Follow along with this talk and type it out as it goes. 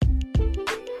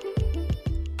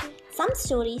Some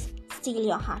stories steal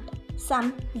your heart.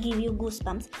 Some give you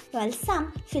goosebumps, while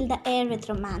some fill the air with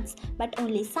romance. But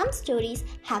only some stories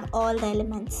have all the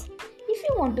elements. If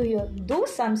you want to hear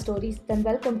those some stories, then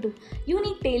welcome to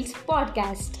Unique Tales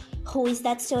podcast. Who is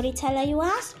that storyteller, you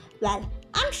ask? Well,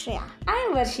 I'm Shreya. I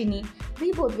am Varshini.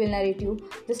 We both will narrate you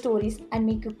the stories and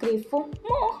make you crave for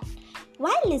more.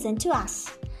 Why listen to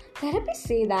us? Therapists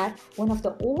say that one of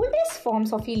the oldest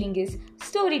forms of healing is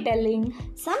storytelling.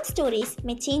 Some stories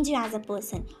may change you as a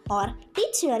person or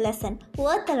teach you a lesson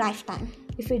worth a lifetime.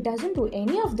 If it doesn't do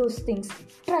any of those things,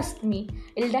 trust me,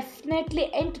 it'll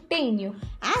definitely entertain you.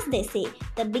 As they say,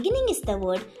 the beginning is the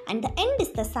word and the end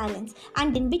is the silence,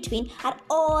 and in between are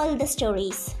all the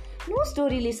stories. No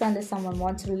story lives unless someone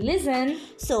wants to listen.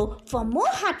 So, for more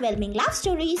heartwarming love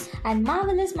stories and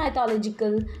marvelous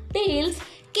mythological tales,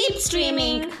 keep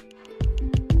streaming.